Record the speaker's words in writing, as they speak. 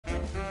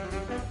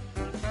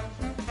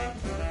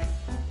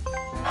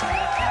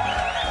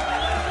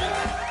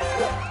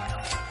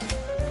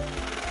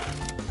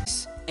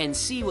and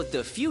see what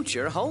the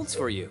future holds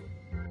for you.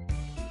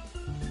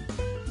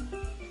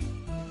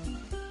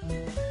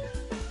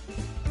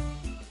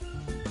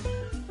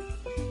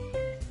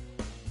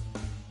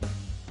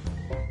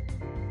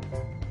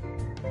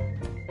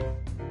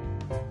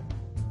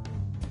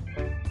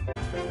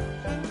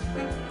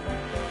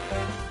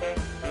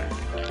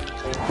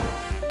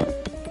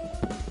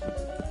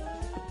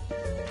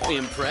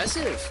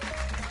 Impressive.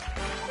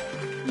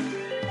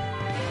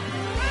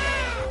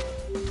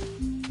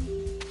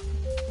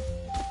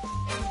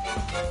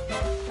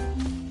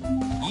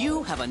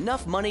 You have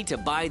enough money to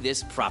buy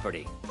this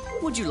property.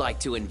 Would you like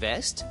to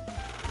invest?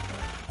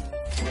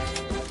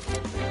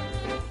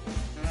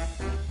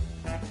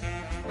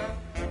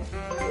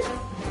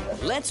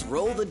 Let's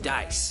roll the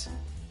dice.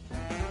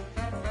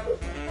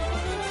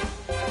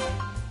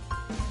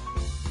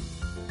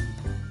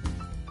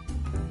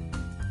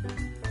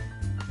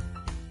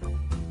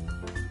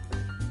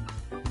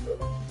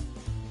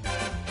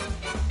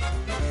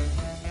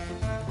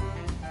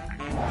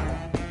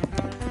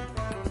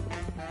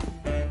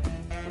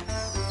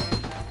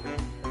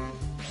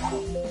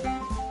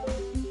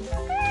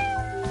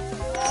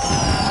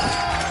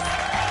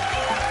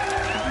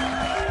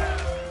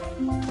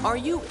 Are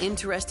you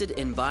interested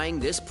in buying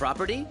this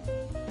property?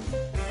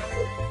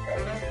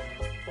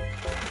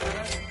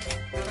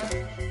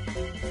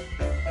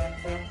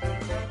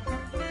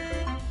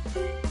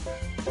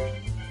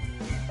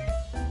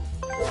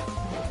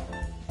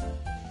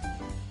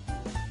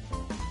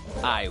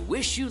 I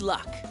wish you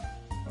luck.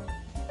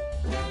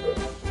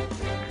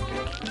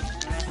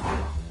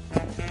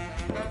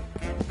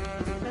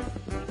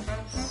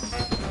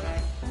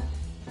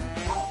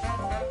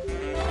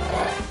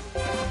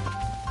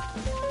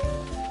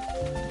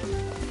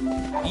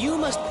 You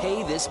must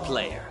pay this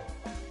player.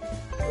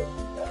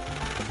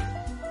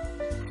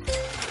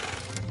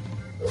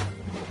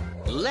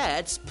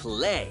 Let's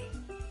play.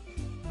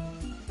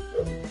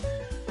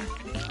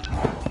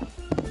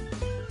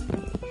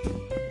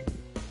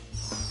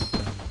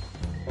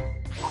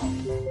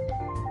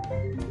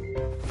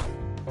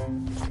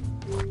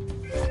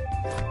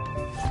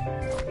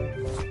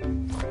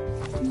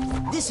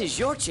 This is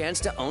your chance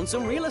to own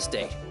some real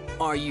estate.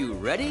 Are you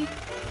ready?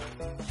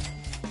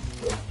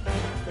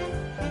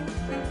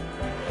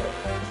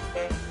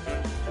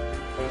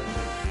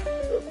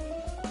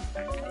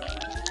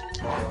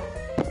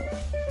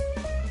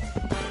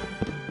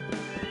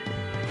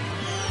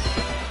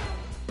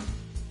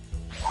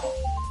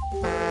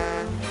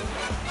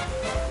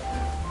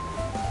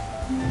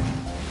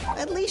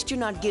 At least you're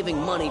not giving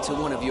money to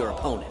one of your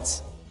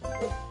opponents.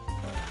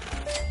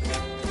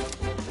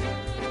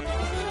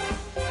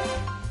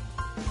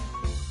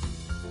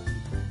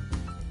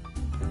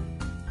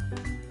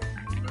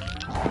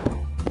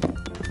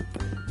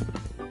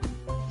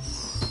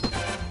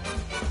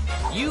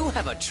 You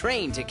have a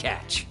train to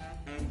catch.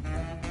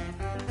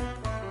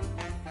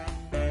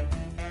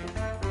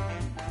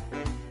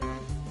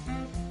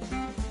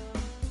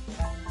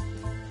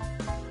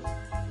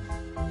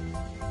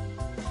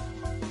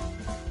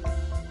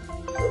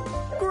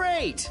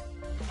 Great!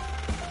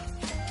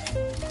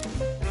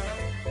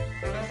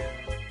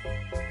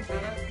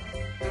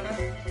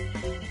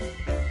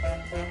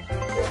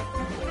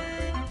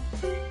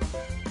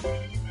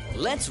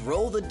 Let's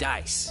roll the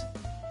dice.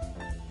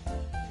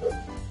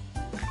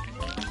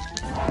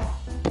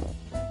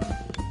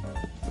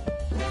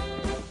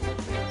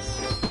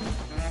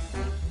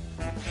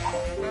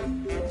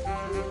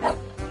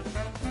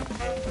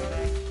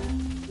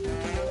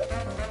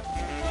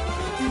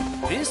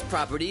 This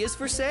property is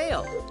for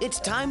sale. It's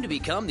time to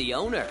become the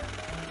owner.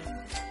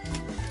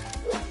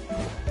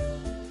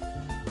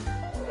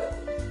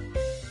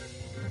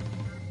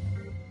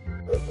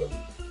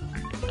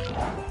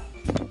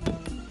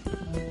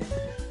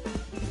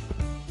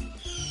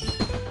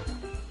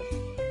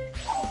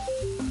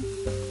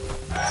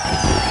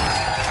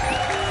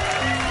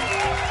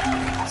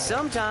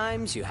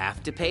 Sometimes you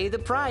have to pay the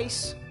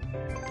price.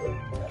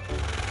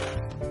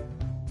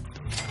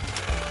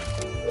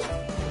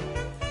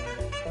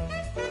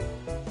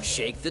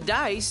 Shake the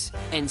dice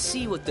and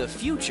see what the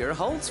future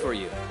holds for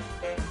you.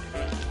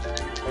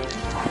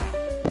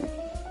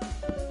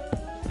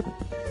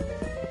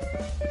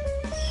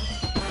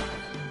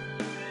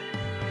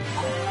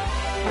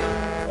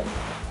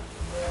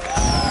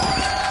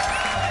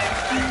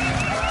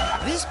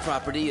 This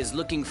property is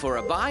looking for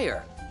a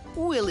buyer.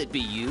 Will it be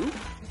you?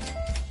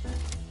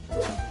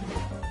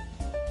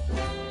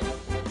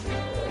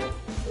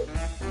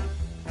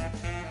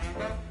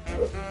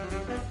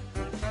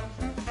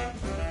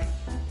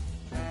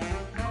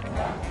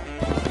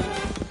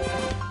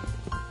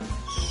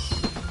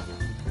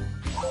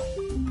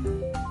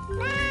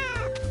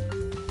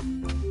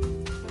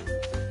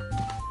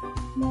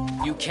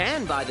 You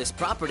can buy this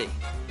property.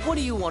 What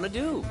do you want to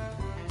do?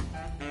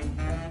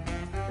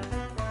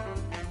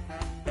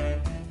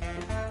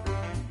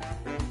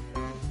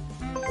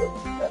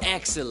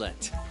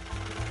 Excellent.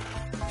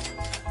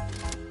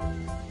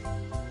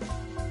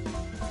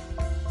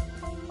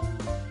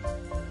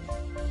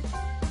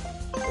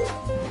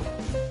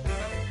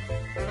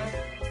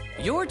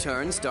 Your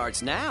turn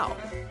starts now.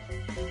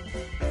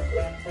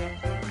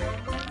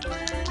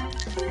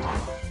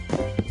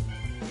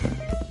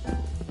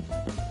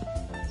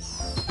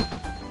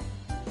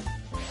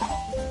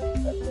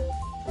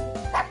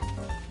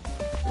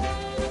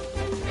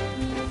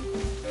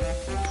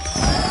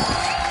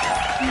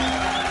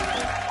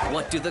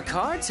 What do the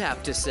cards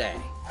have to say?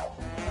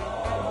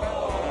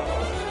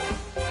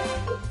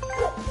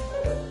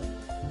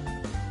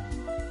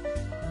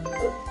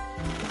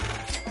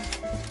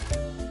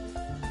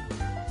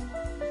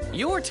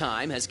 Your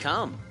time has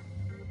come.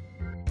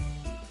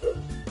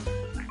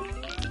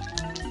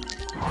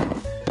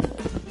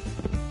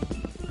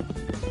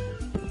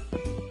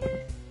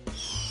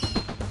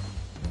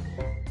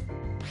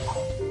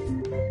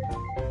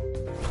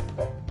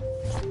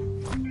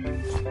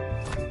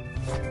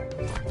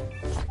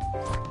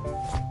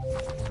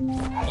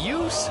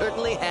 You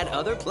certainly had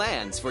other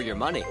plans for your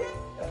money.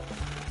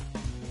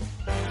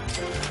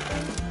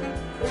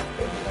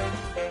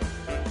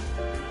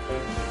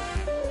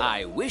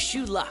 I wish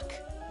you luck.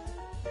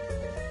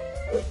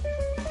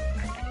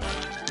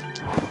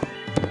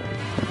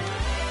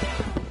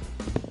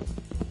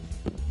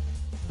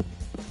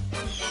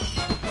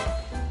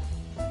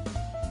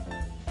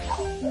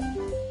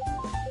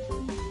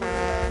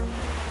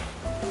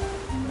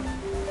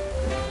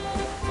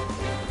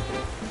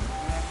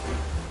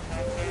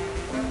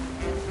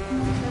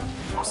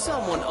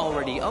 Someone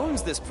already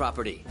owns this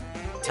property.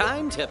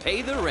 Time to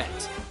pay the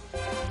rent.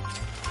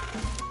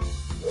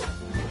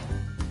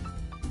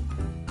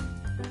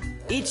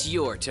 It's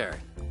your turn.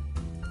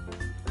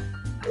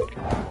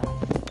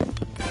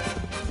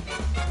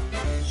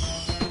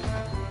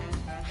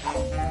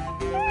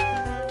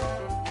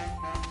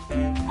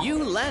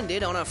 You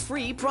landed on a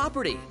free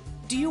property.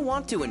 Do you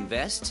want to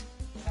invest?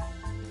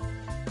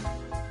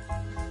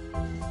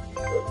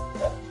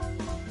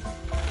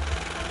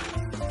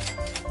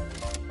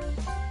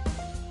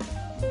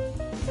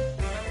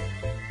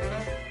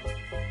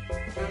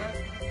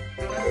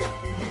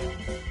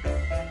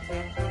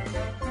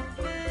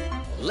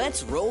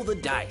 Let's roll the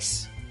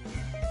dice.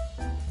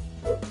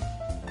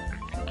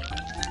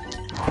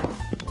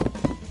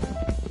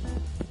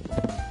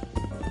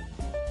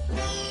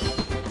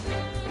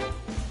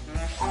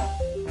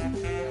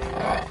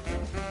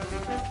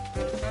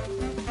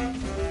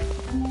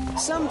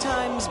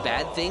 Sometimes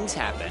bad things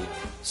happen.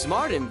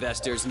 Smart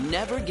investors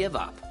never give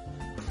up.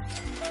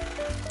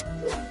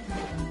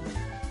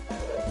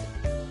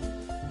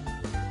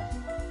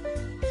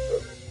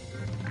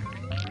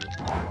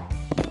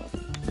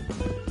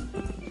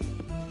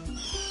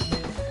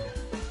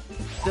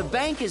 The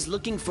bank is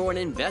looking for an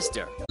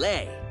investor.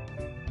 Lay.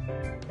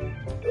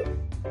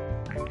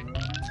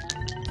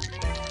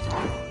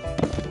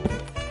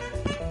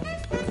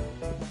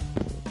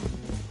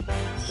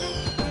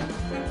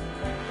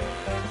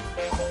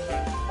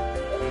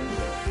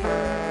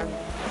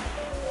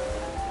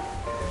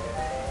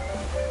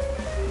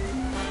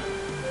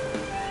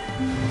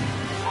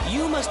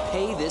 You must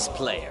pay this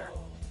player.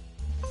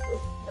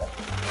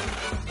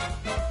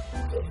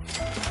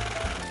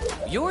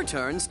 Your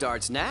turn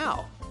starts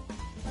now.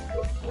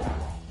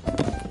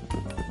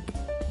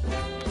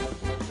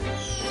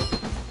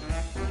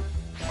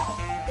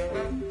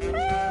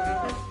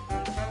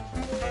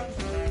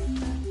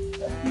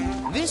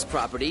 This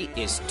property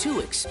is too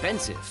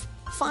expensive.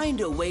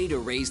 Find a way to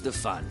raise the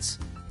funds.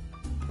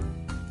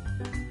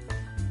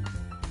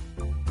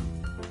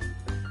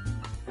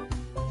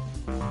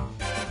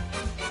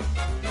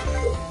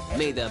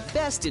 May the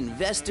best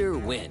investor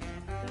win.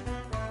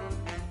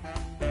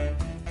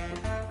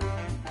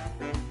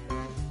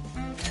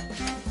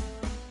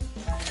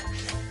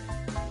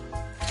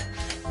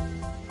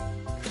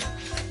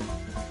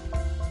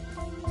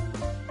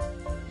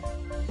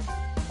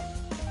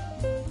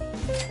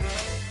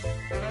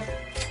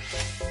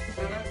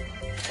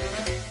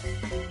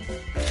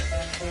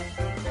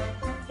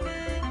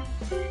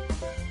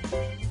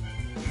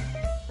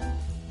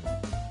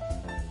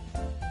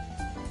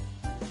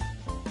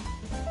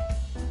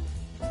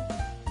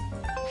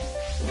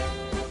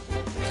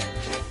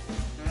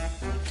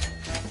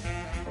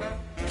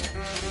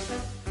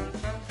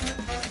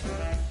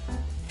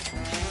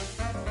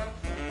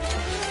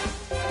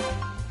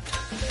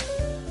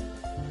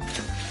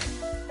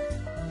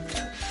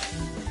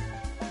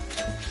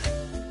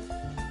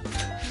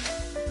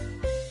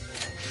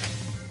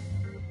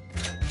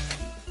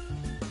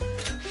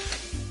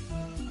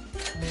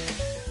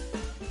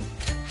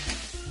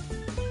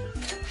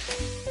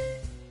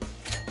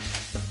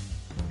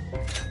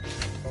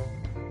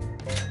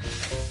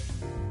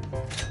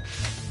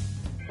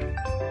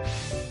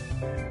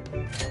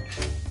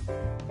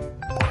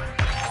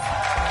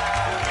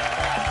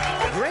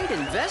 Great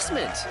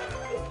investment.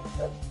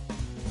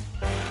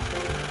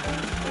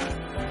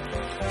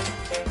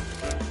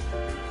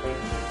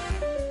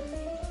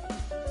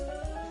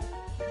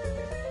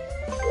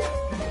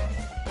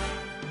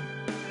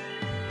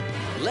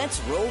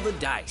 Let's roll the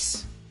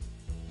dice.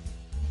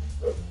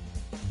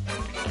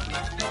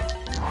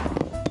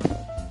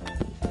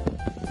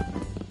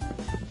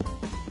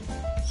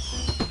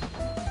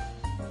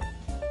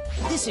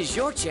 This is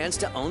your chance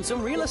to own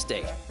some real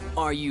estate.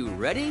 Are you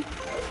ready?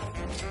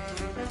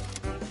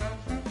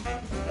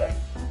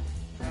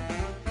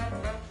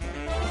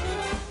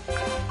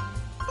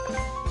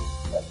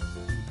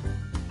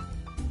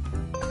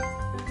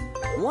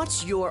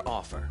 What's your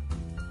offer?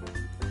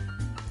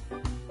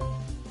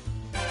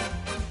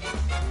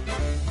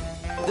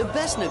 The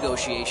best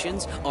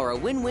negotiations are a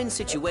win-win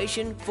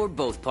situation for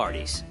both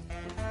parties.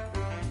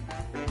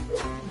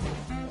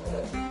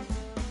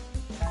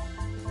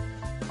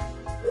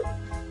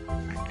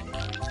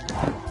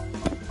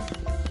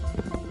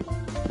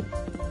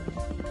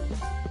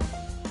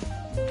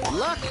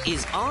 Luck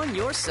is on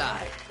your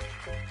side.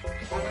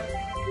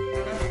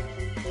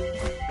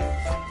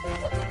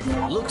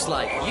 Looks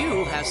like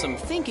you have some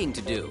thinking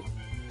to do.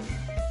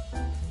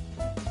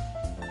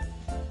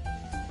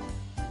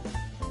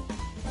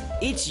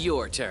 It's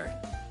your turn.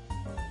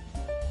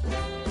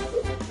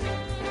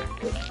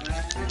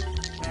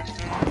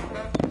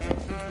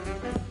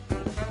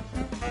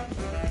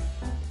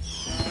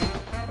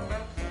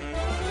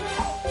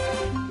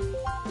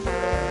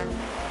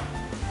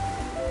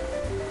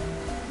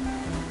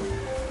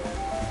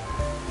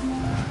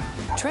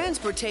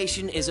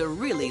 Transportation is a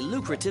really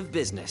lucrative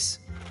business.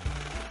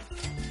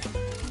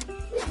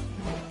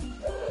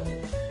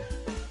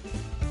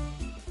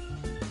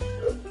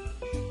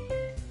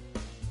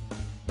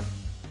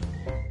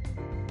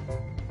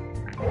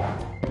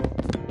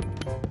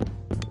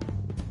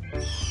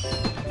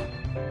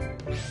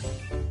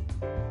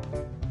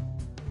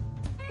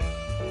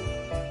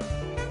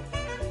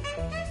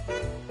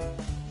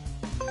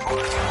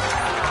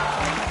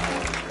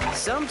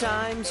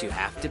 Sometimes you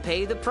have to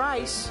pay the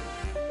price.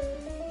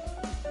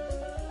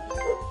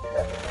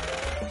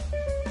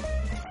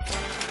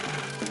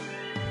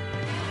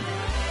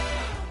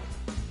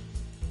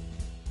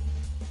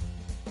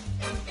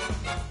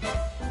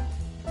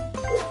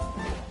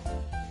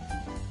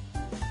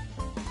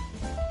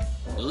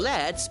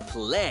 Let's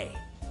play.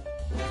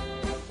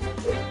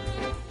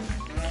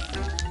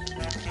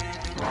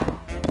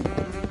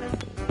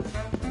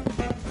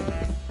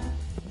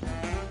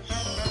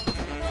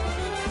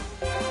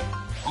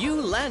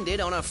 You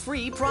landed on a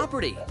free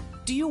property.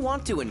 Do you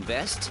want to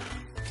invest?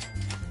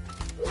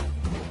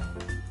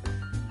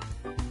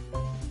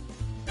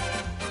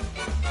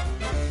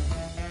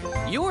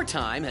 Your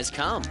time has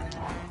come.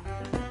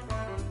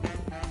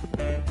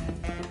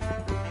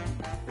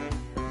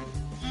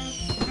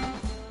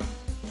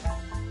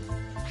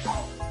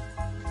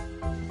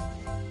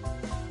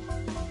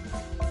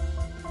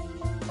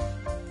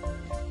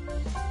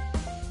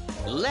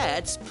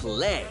 Let's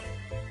play.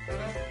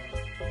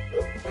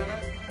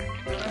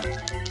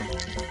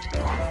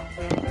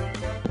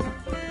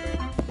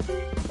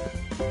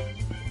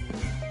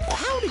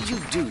 How did you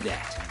do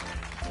that?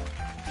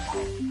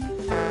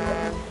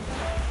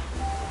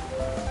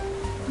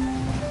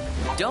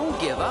 Don't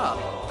give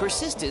up.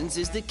 Persistence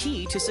is the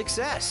key to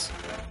success.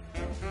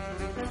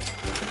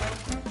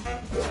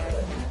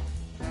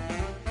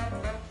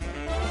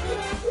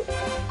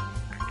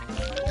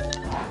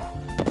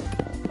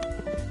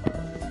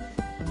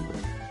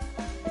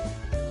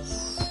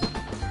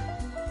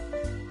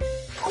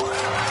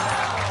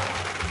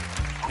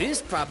 This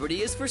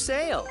property is for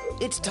sale.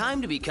 It's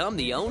time to become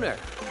the owner.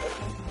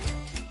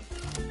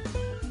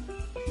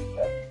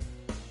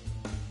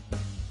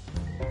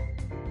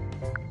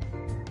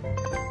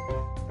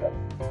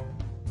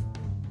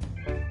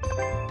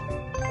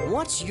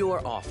 What's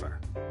your offer?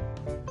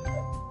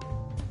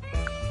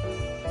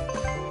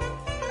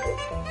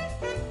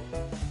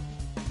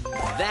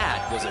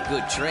 That was a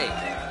good trade.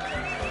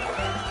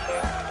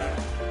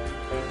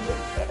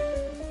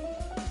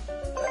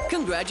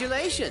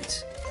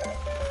 Congratulations!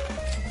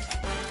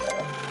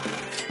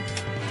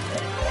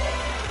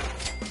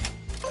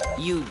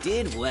 You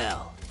did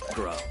well,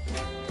 Grow.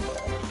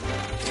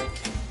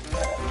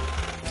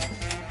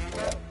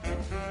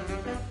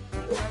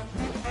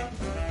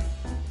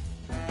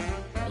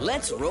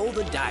 Let's roll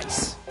the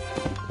dice.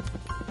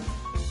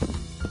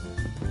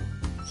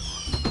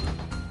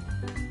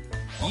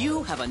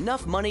 You have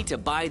enough money to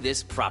buy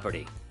this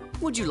property.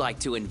 Would you like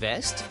to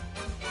invest?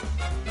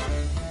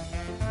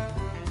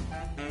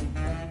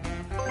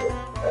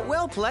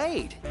 Well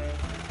played.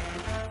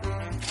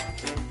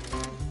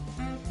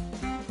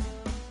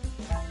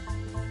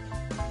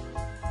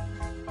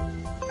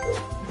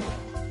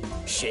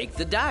 Shake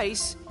the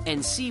dice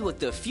and see what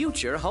the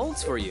future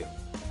holds for you.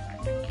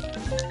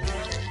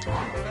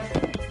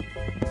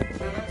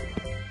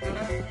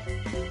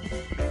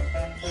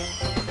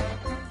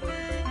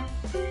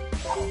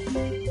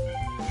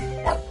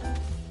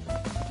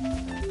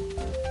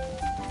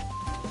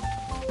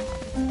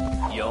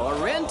 Your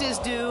rent is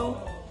due.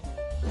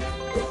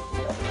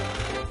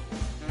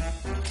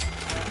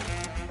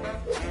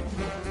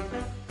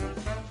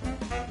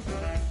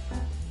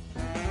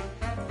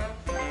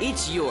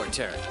 It's your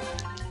turn.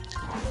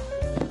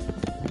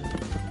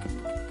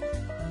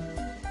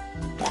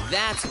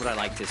 That's what I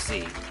like to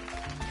see.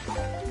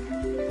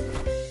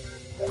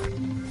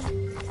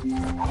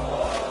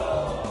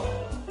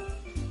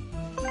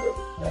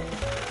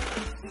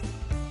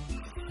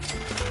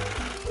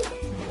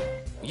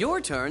 Your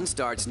turn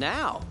starts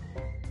now.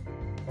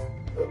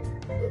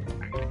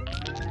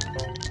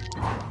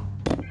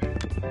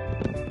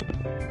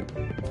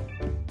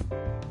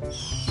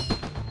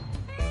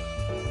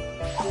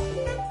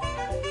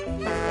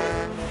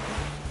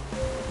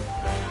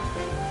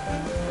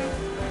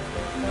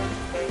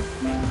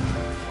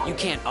 You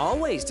can't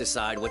always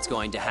decide what's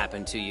going to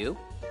happen to you.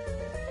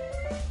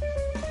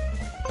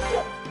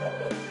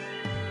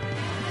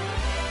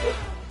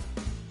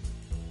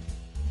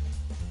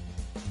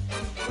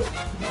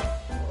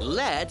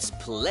 Let's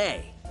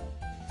play.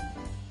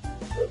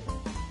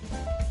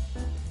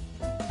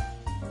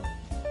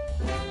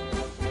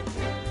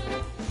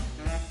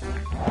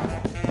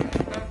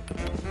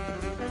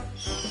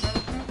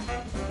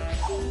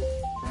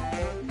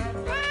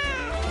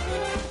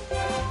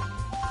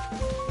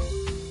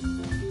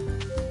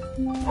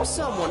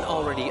 Someone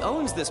already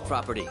owns this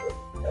property.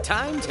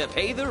 Time to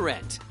pay the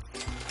rent.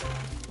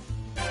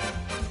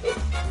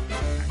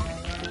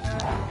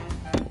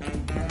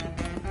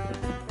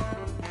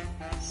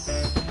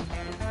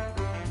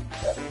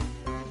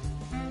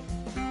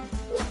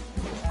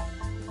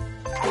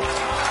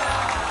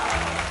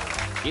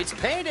 It's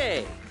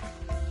payday!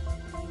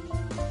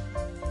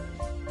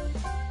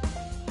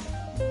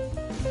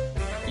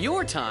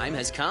 Your time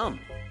has come.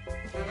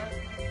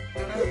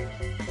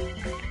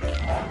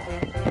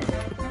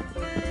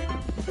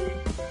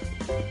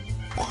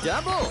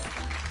 Double!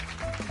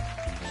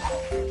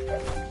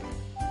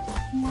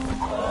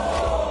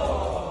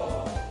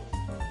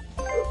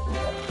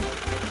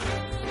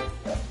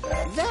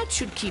 That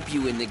should keep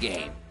you in the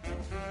game.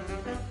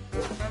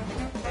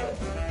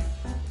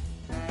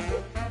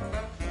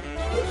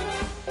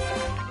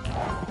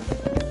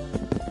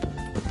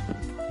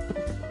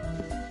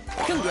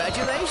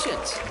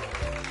 Congratulations!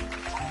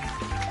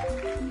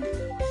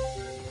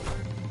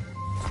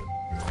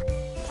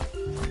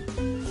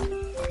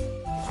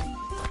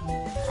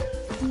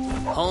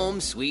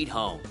 Home sweet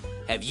home.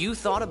 Have you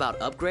thought about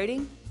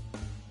upgrading?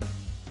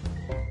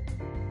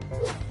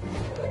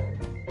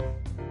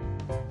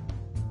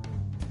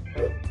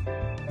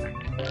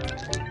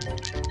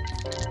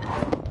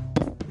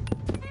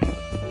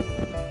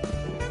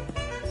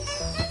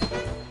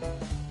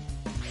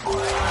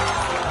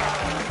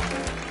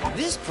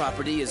 This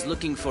property is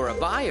looking for a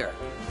buyer.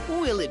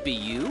 Will it be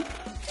you?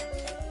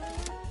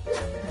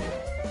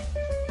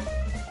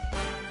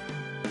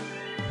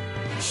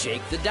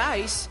 Shake the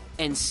dice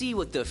and see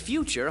what the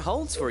future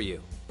holds for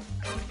you.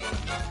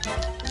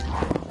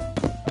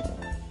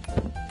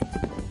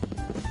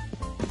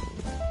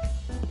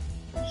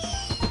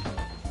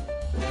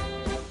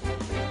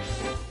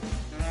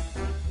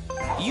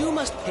 You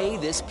must pay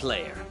this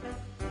player.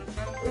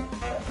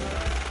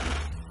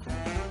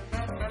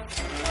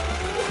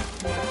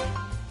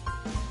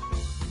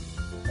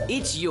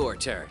 It's your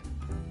turn.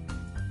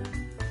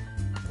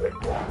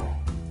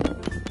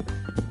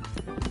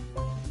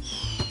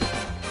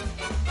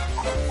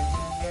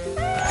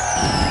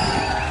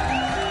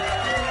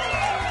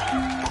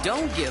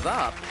 Don't give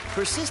up.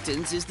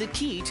 Persistence is the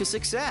key to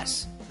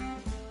success.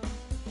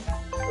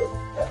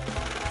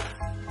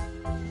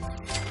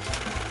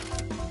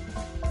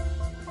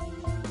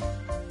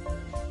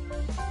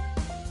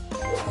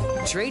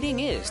 Trading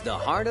is the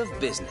heart of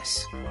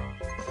business.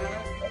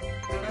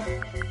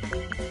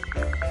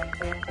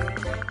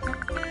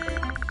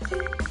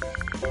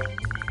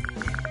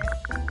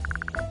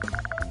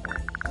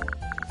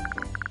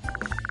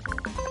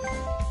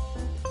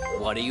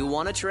 What do you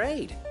want to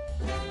trade?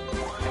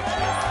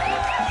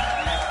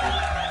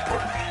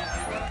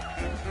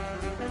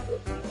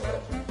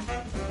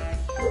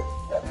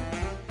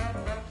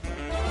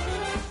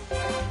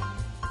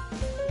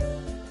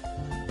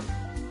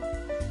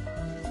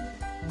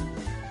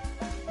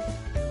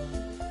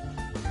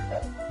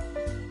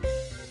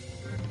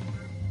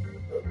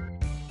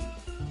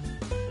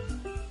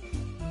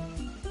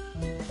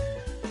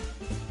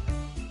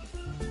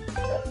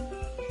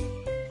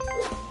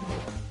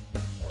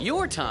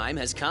 Your time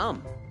has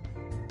come.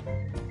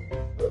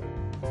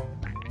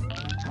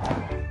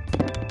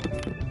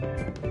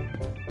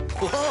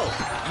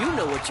 Whoa, you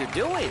know what you're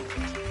doing.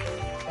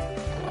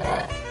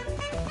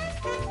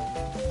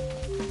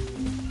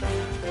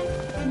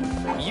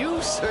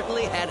 You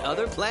certainly had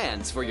other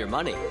plans for your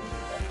money.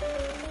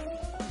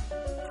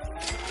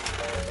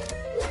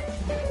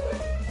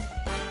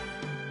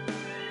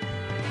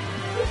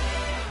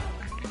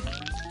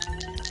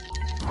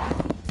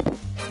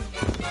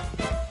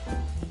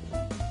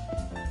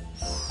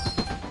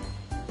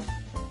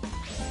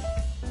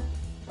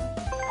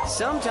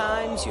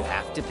 Sometimes you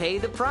have to pay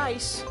the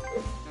price.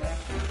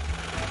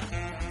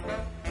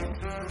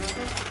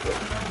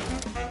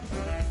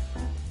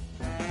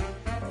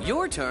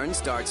 Your turn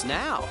starts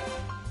now.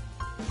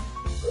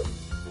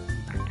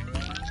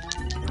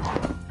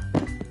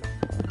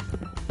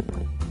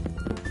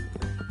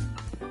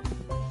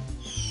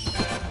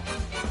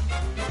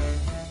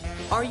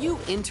 Are you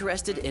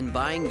interested in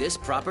buying this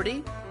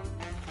property?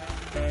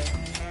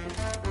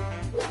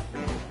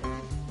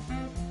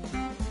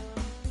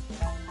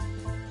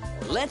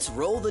 Let's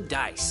roll the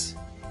dice.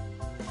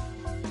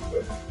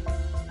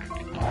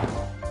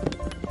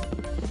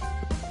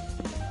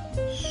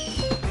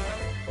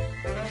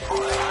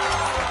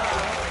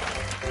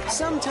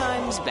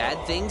 Sometimes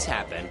bad things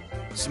happen.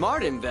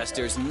 Smart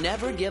investors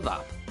never give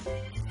up.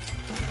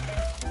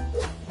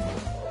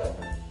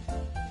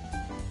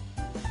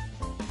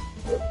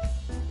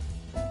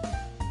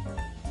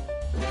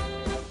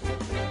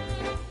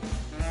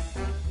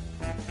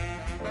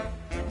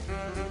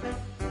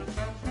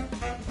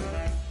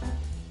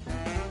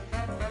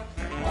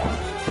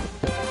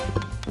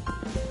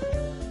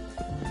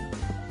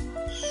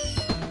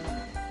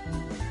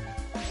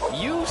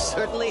 You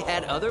certainly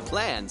had other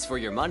plans for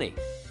your money.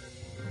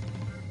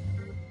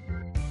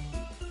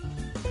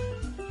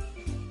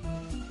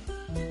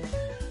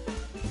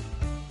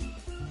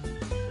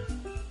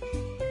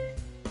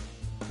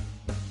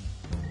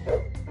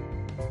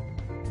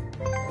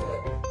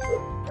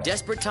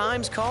 Desperate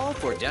times call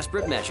for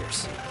desperate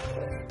measures.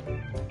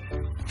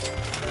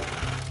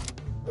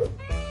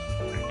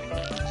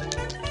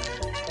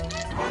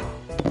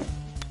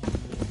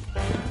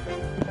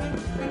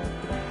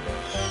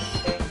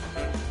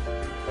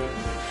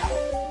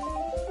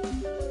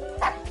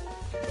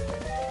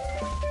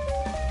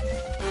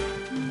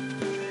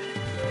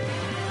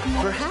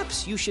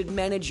 Perhaps you should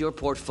manage your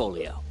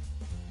portfolio.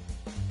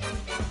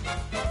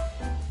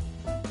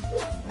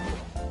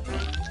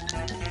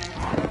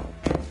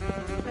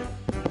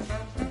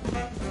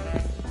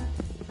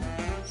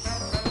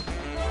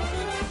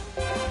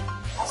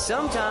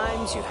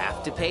 Sometimes you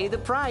have to pay the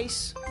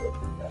price.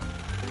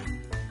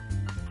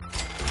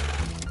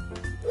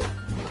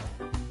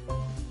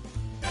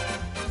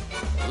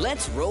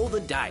 Let's roll the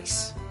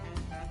dice.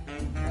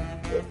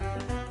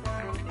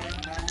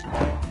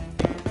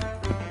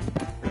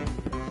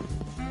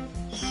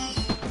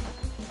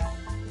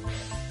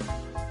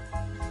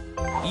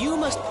 You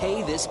must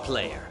pay this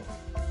player.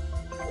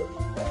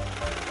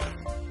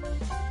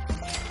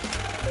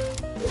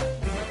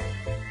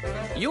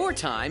 Your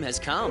time has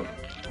come.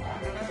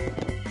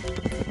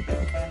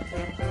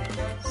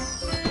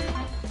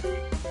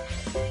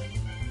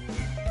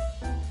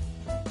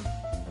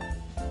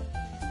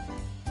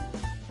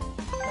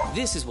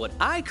 This is what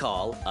I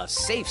call a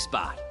safe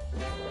spot.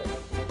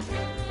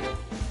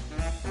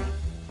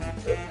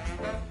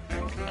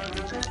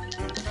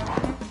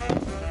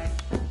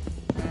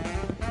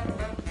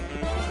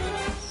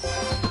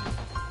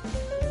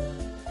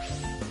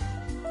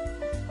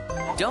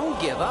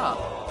 Don't give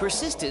up.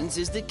 Persistence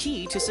is the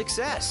key to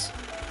success.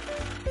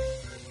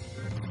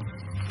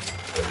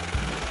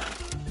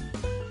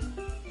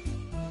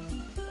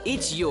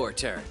 It's your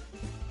turn.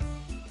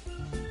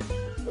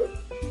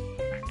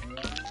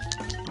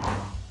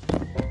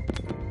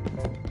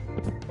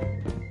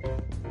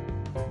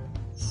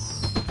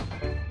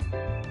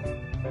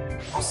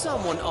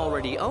 Someone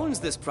already owns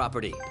this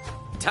property.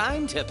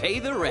 Time to pay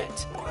the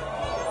rent.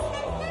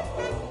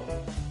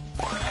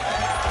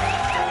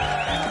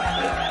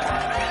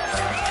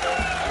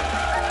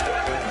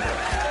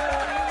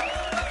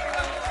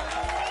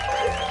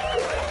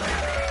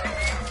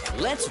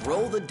 Let's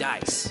roll the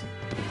dice.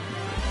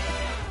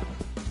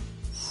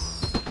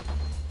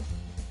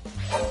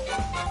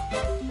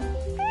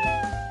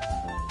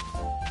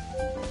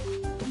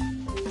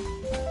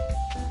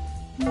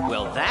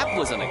 Well, that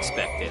was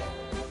unexpected.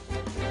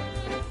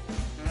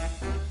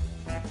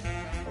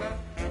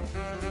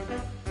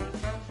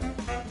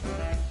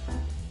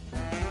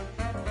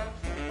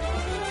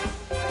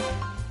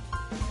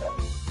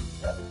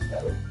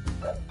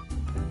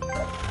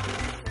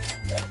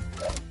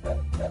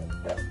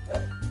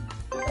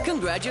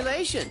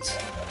 Congratulations!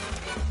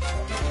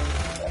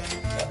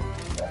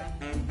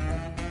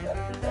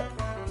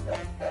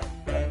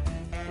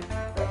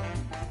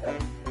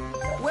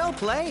 Well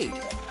played!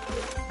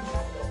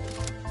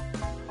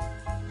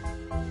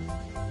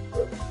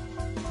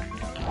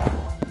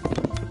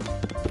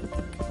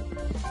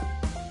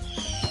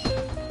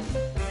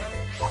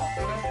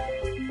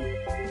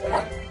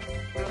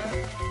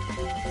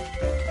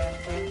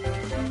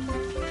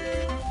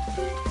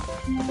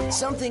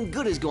 Something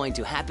good is going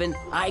to happen.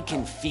 I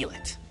can feel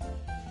it.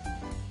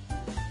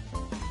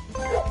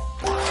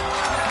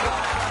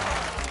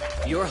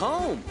 You're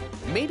home.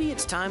 Maybe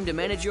it's time to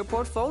manage your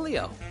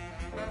portfolio.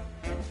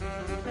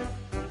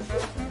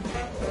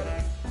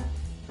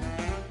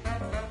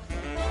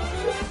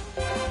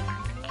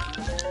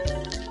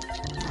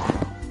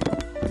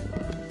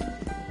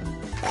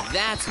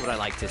 That's what I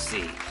like to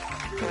see.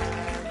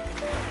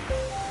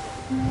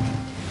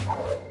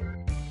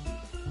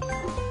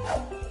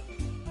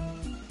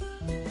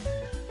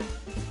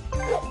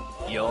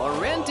 Your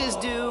rent is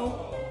due.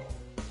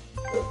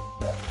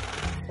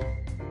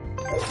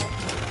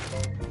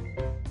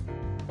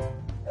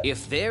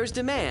 If there's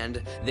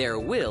demand, there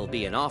will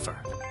be an offer.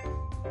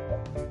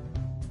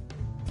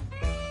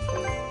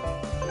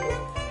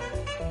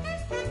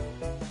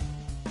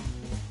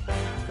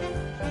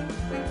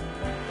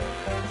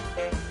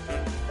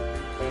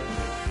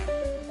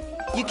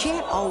 You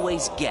can't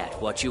always get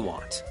what you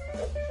want.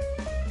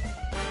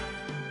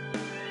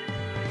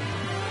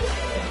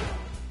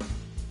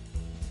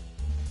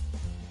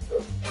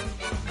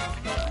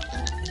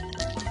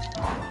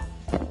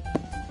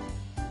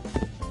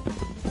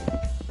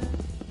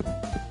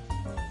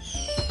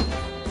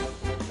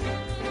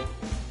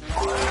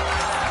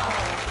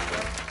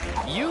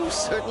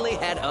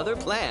 had other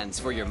plans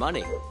for your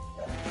money.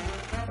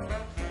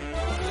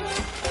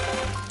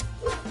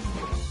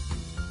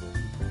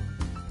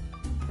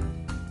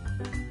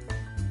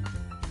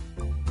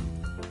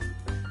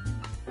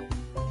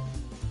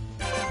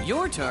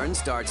 Your turn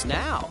starts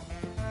now.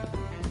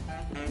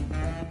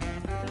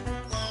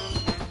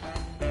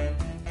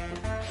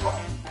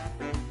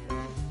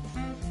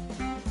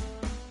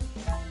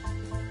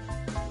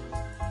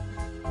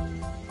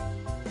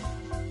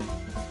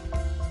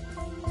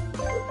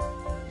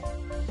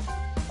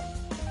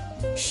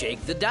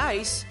 Shake the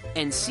dice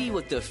and see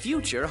what the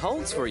future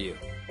holds for you.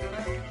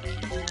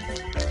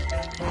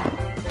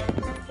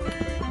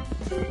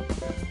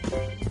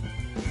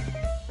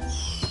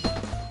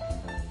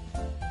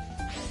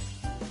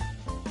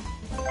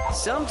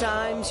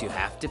 Sometimes you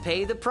have to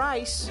pay the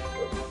price.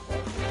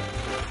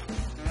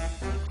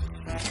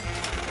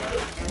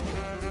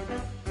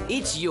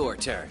 It's your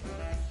turn.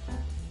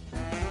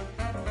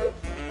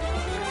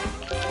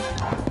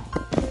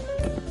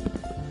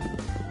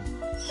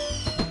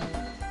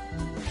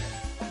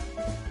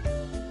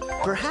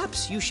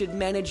 Perhaps you should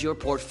manage your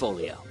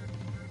portfolio.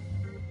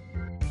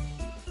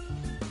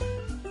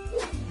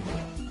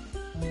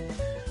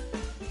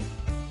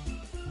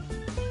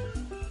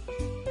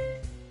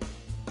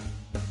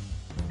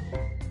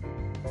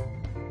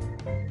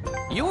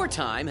 Your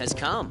time has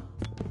come.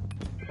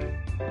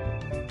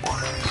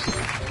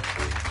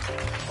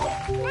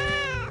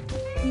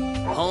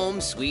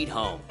 Home sweet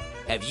home.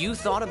 Have you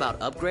thought about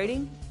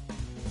upgrading?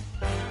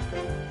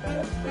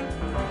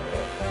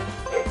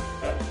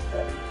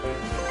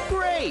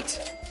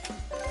 Great!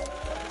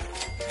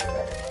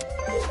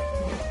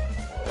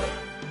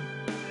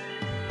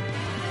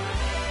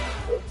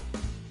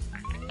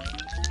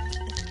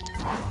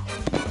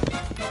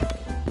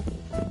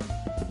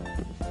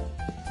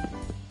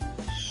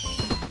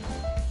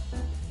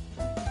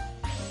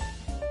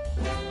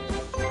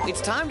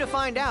 It's time to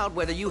find out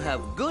whether you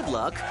have good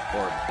luck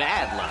or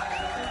bad luck.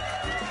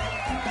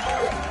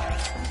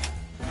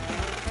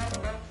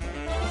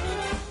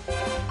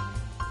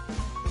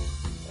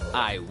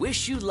 I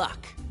wish you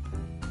luck.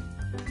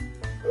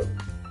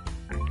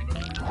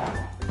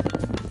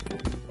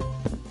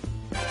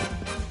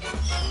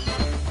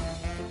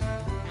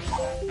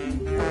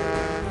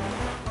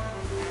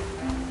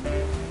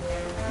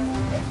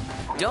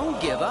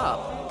 Don't give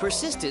up.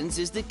 Persistence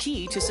is the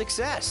key to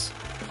success.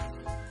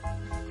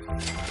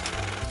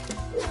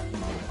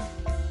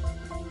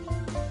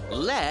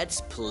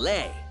 Let's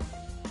play.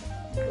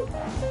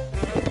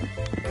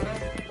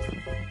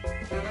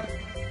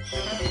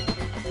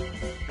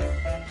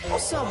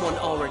 Someone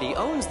already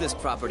owns this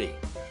property.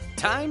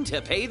 Time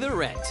to pay the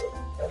rent.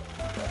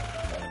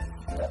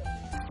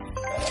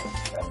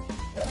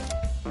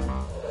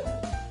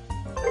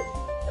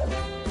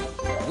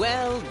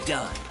 Well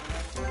done.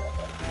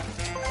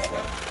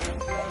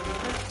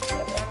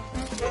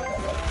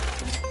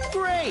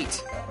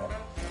 Great!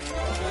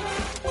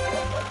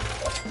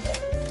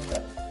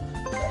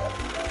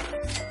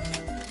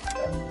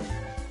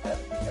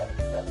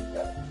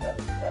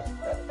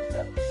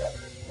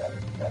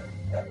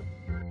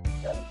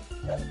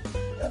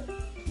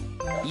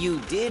 You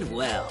did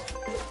well.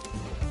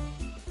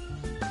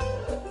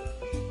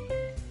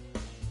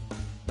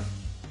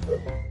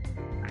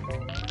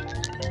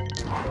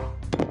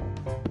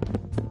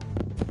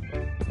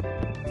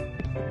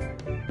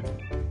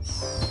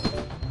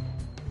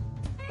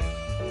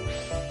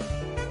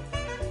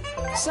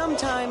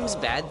 Sometimes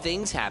bad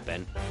things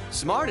happen.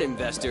 Smart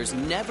investors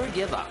never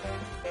give up.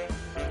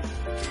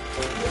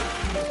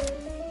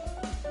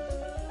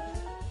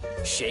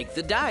 Shake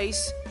the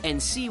dice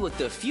and see what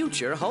the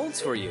future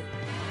holds for you.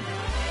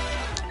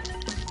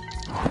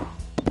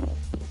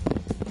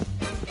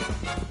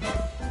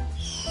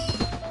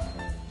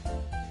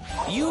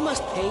 You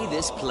must pay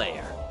this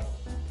player.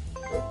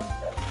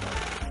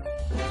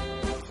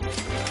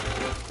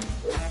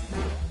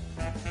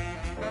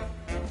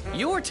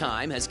 Your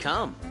time has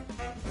come.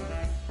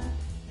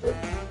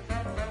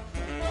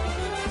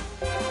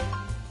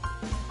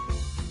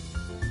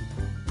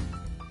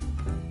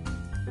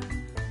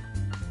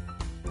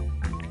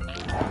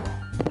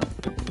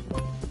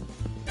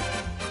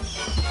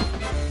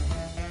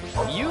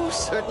 You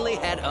certainly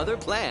had other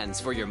plans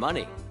for your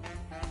money.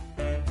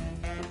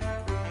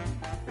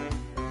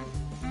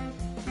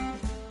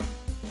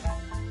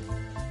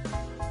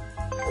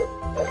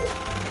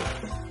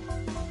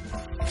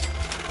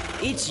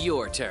 It's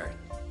your turn.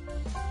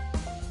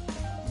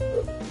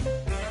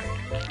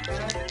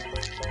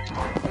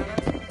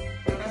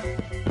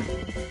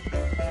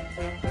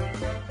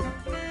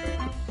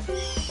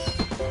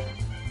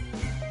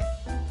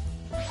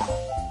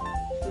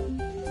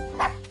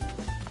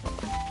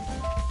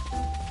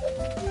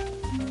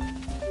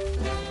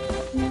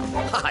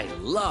 I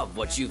love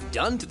what you've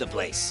done to the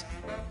place.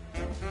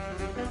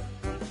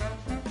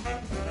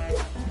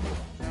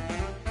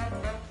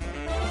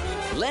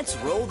 Let's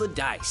roll the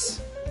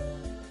dice.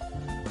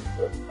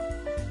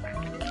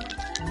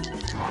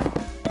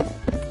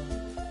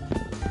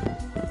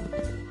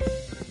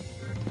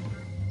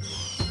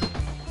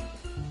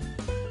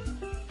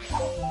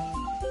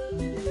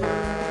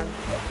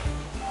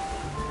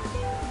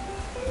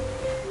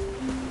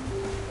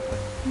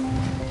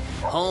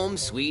 Home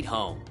sweet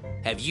home.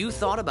 Have you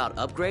thought about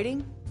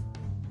upgrading?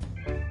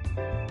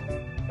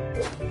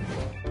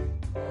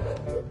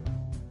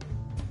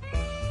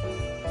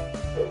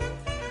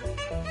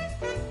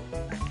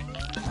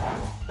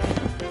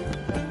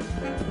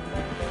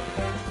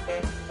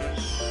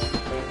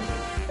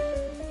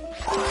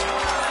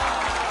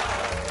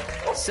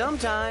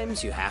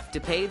 Sometimes you have to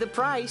pay the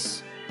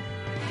price.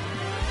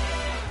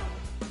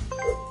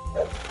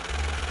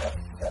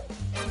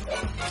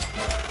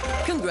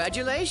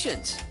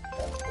 Congratulations!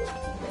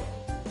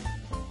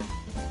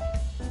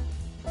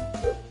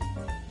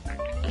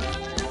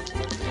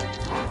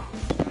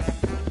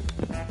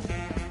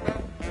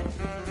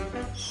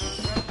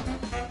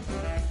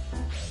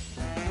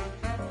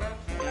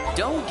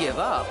 Don't give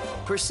up.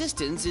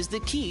 Persistence is the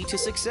key to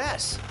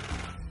success.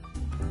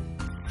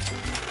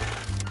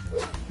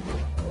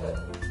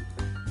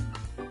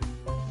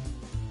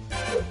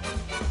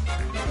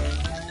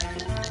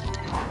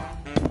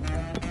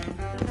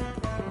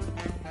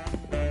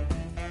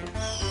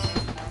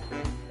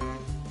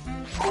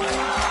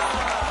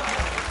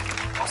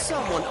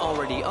 Someone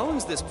already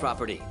owns this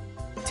property.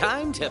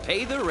 Time to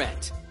pay the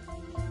rent.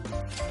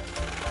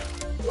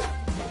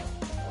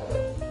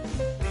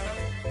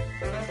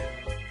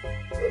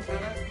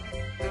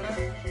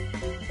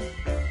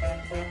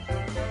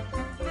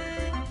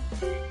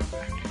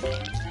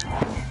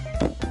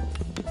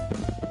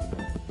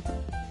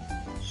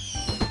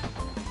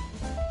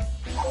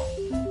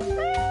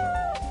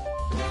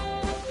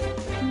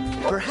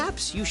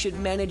 Perhaps you should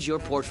manage your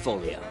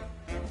portfolio.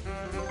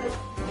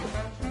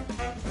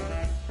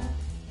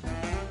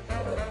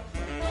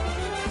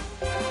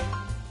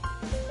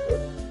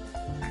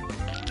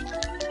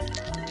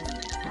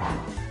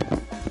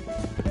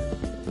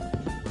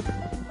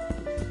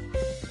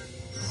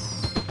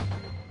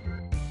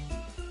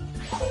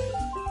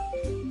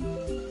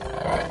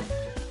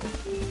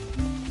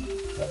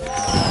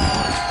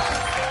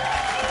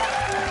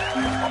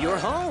 You're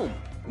home.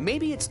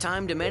 Maybe it's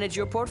time to manage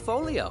your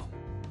portfolio.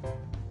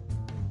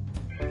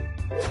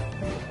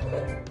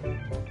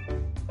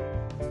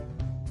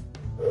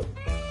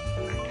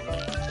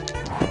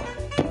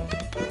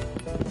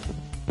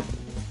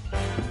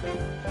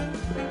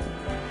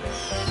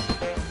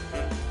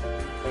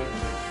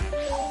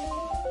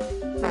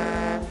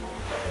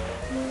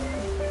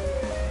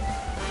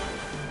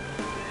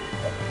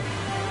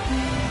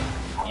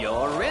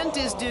 Your rent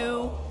is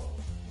due.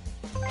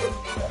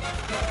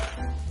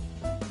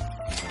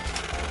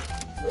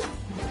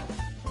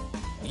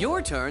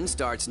 Your turn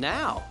starts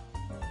now.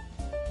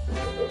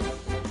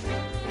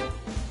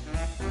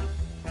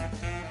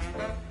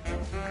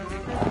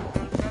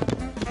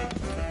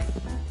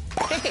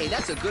 Hey,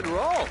 that's a good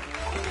roll.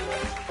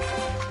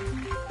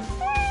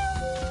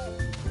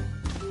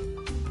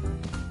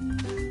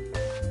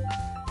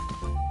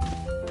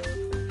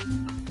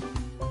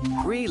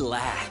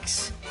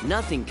 Relax.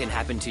 Nothing can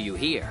happen to you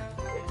here.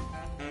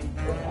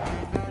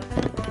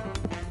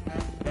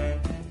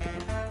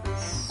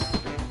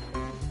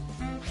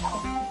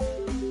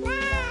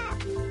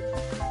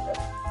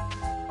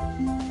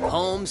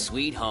 Home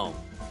sweet home.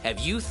 Have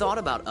you thought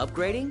about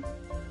upgrading?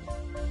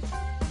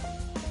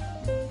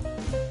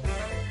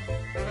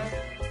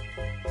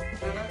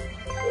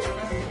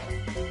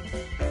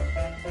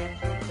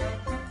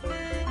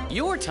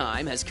 Your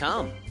time has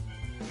come.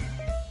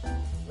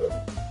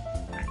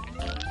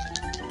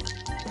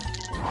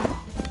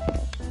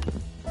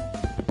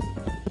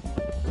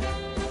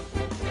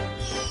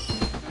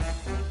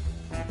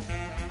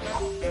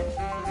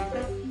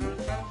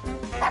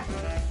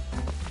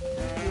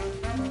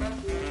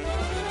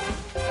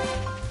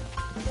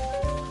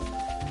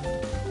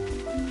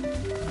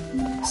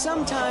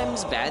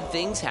 Sometimes bad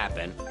things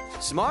happen.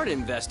 Smart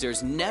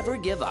investors never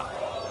give up.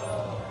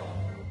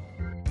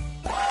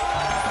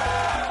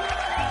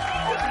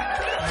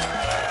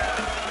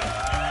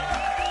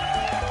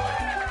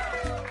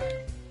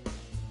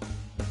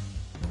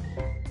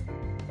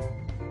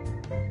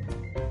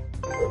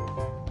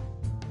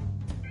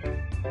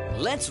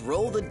 Let's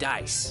roll the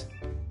dice.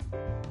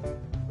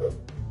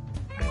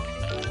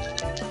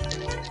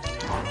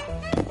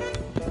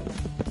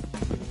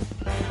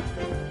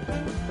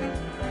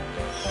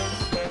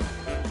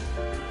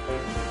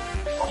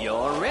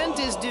 Your rent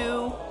is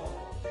due.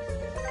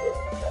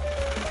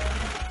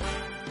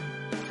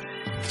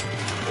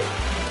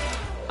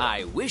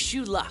 I wish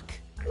you luck.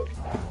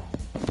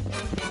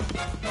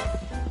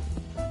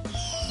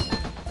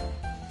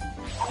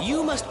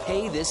 You must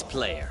pay this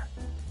player.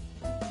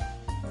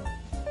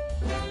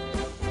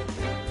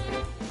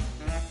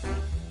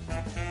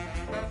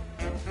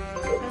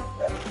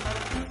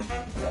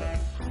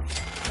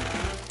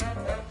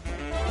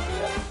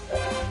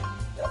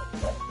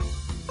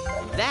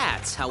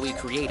 That's how we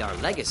create our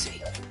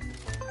legacy.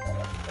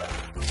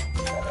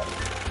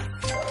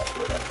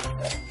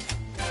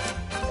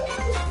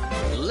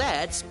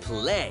 Let's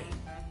play.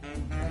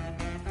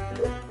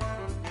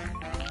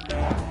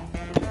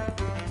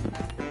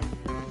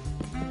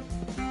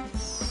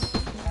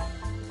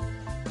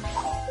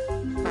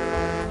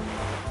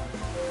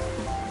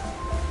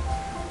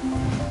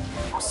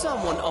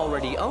 Someone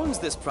already owns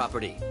this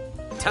property.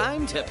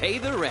 Time to pay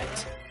the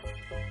rent.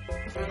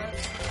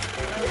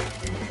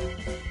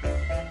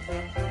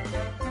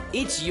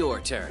 It's your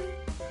turn.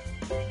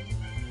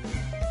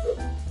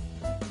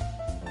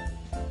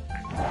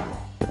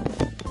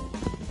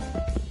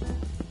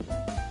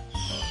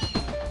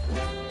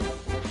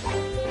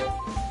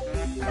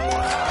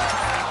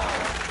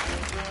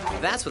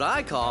 That's what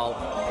I call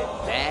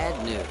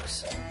bad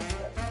news.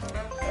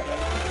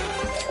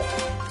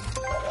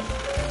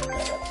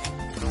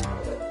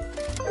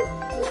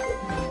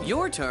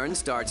 Your turn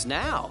starts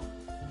now.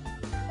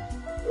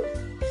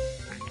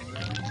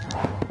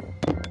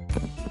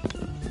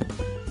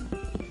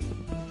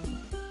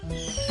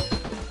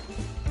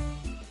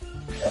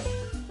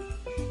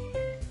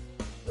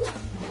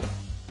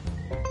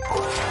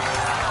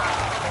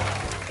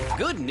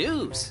 Good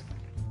news.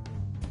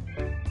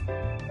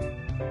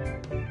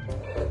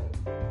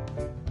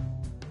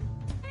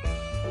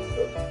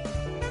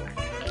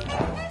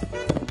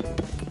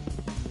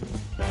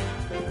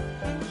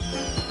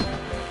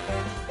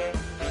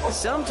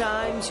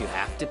 Sometimes you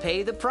have to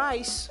pay the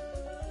price.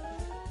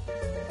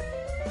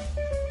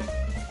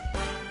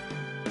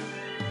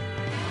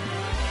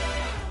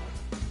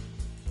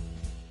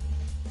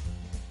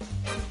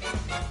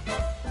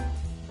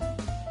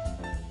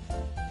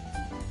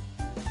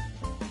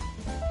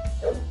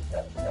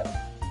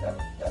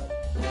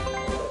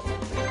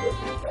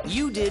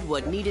 You did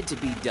what needed to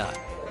be done.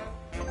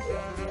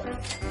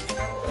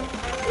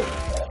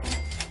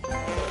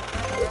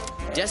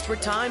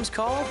 Desperate times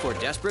call for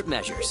desperate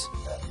measures.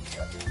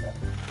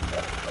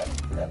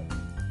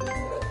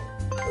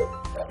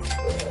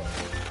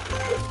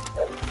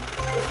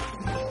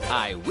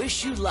 I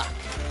wish you luck.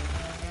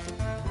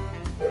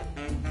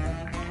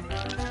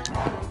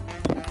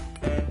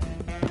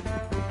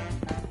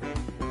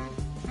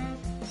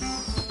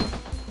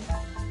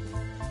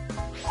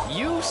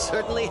 You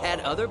certainly had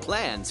other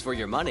plans for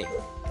your money.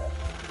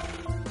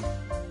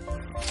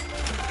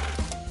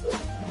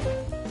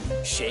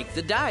 Shake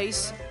the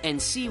dice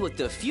and see what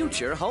the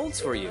future holds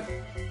for you.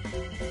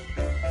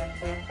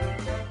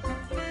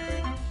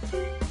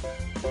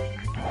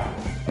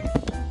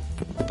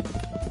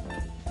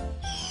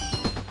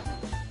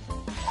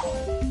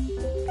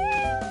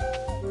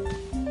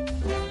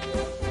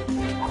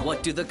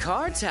 What do the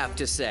cards have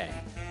to say?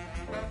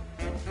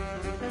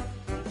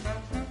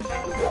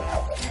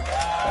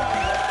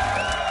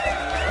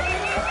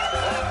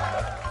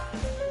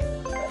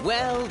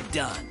 Well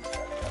done.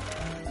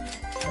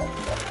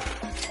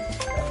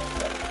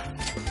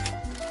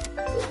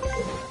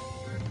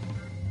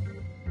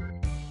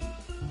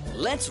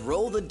 Let's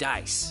roll the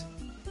dice.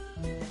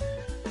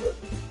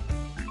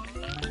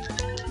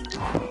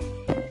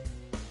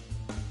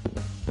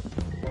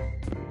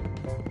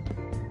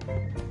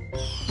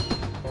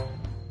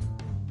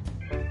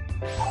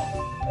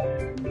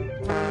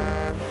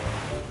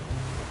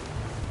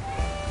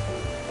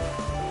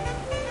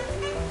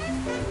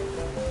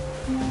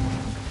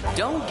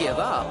 Don't give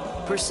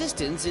up.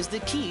 Persistence is the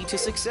key to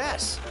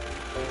success.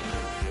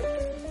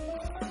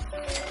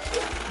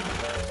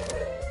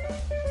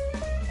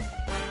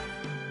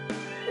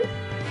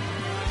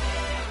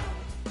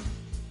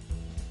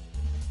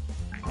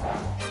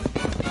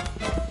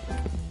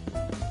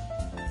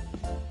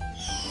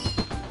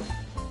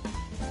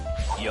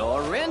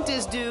 Your rent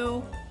is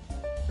due.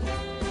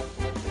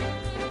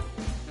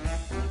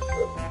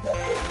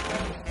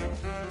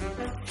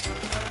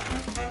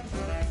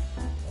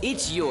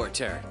 It's your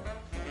turn.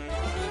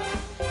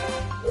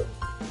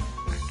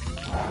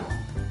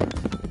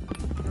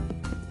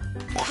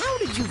 How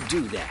did you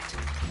do that?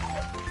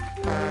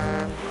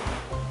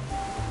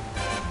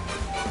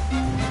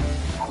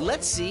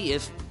 Let's see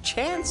if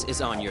chance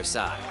is on your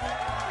side.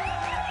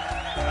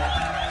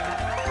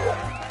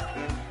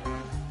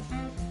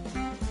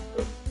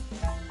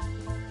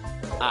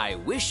 I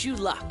wish you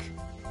luck.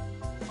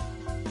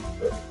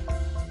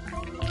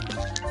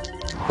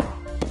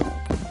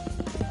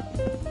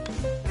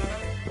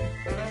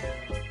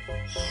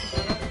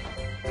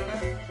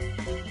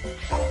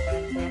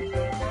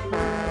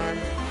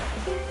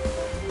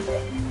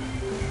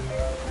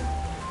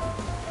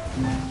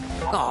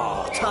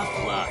 Oh, tough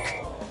luck.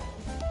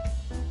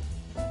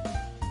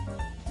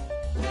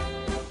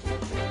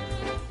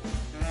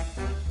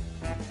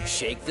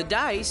 Shake the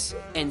dice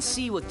and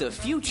see what the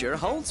future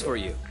holds for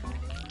you.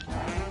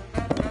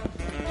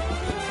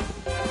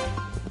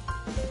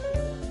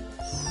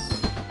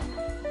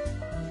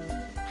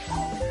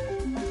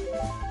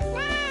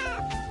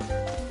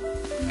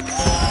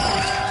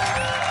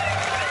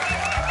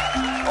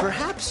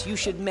 Perhaps you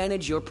should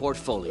manage your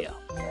portfolio.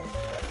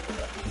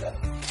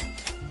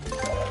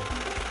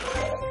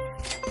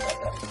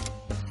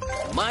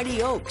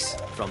 Mighty oaks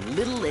from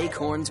little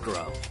acorns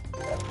grow.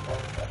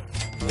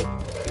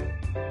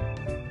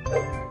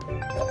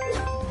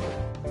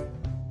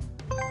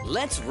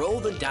 Let's roll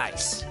the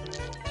dice.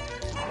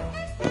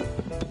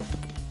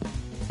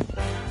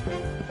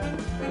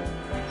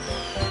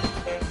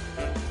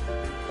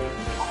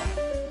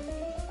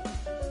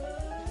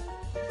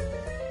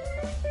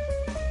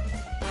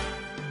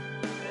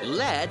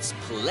 Let's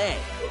play.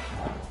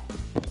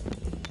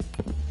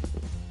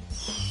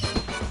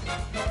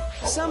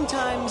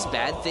 Sometimes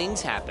bad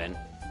things happen.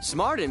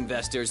 Smart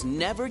investors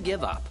never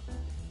give up.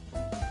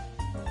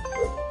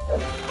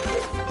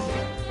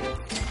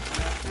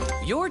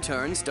 Your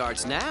turn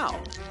starts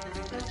now.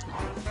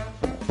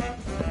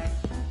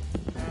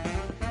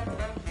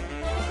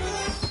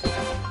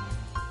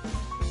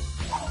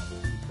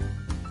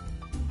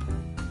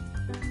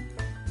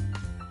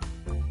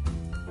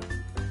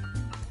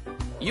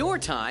 Your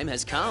time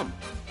has come.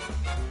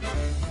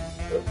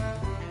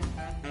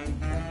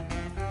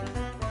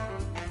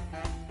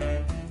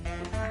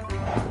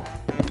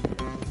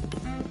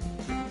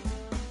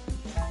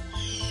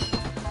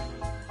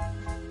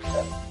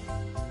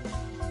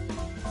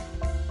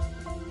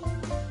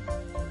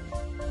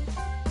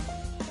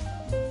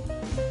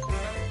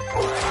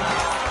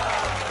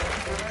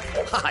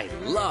 I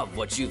love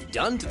what you've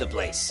done to the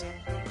place.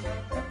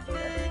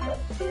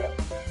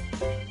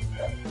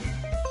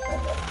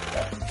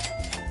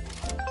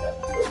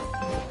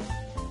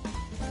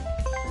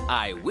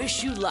 I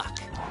wish you luck.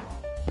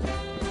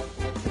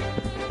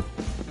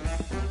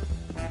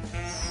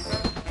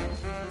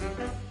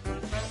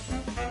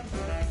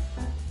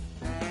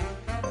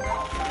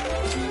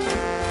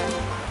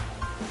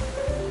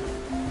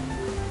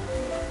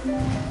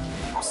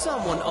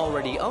 Someone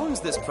already owns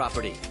this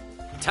property.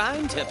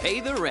 Time to pay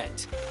the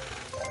rent.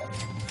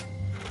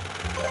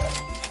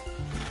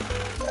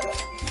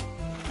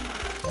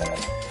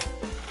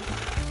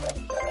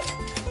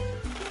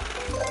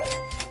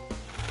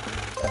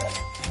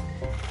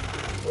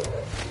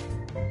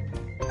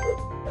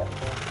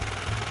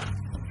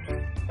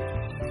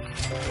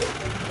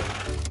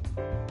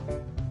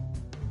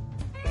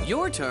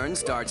 Your turn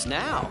starts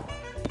now.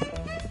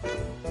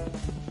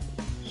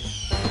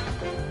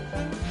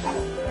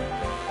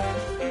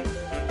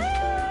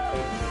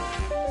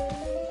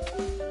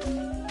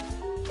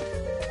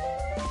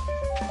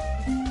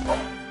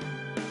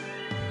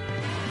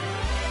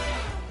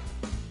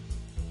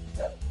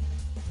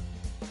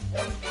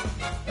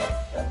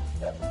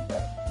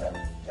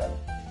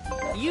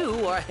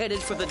 You are headed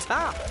for the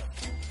top.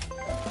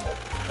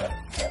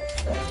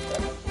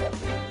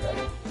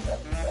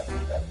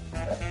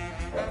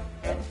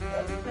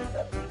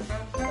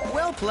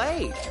 Well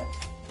played.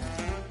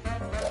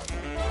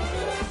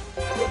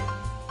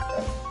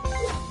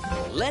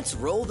 Let's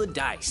roll the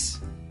dice.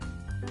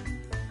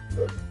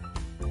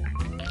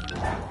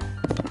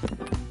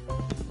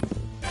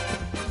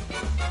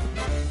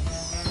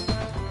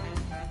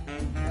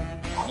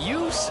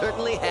 You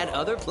certainly had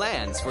other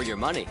plans for your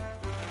money.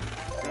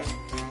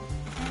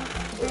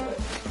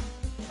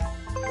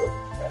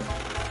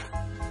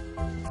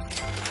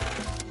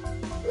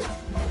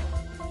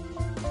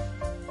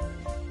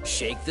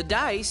 Shake the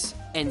dice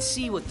and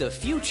see what the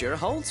future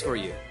holds for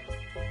you.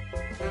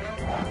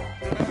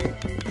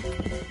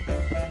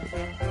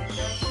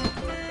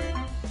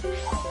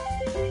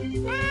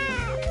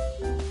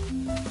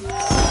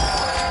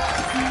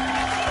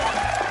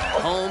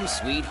 Home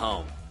sweet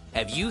home.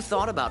 Have you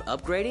thought about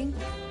upgrading?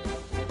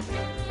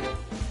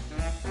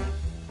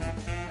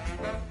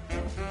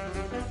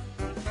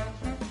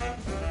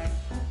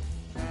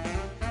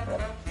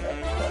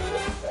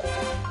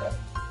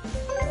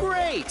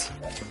 Great!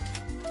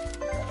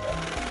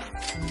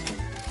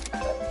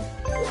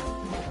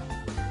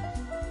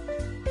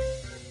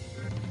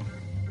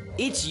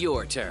 It's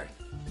your turn.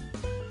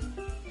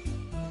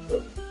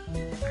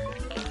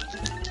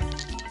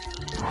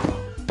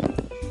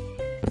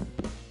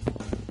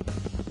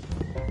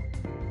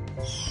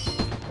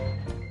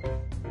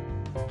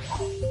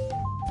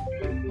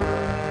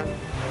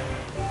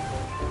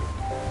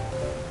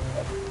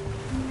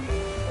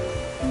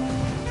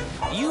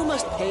 You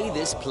must pay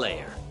this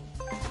player.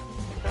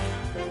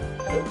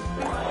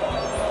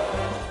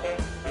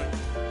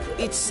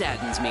 It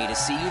saddens me to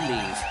see you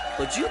leave,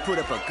 but you put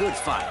up a good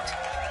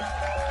fight.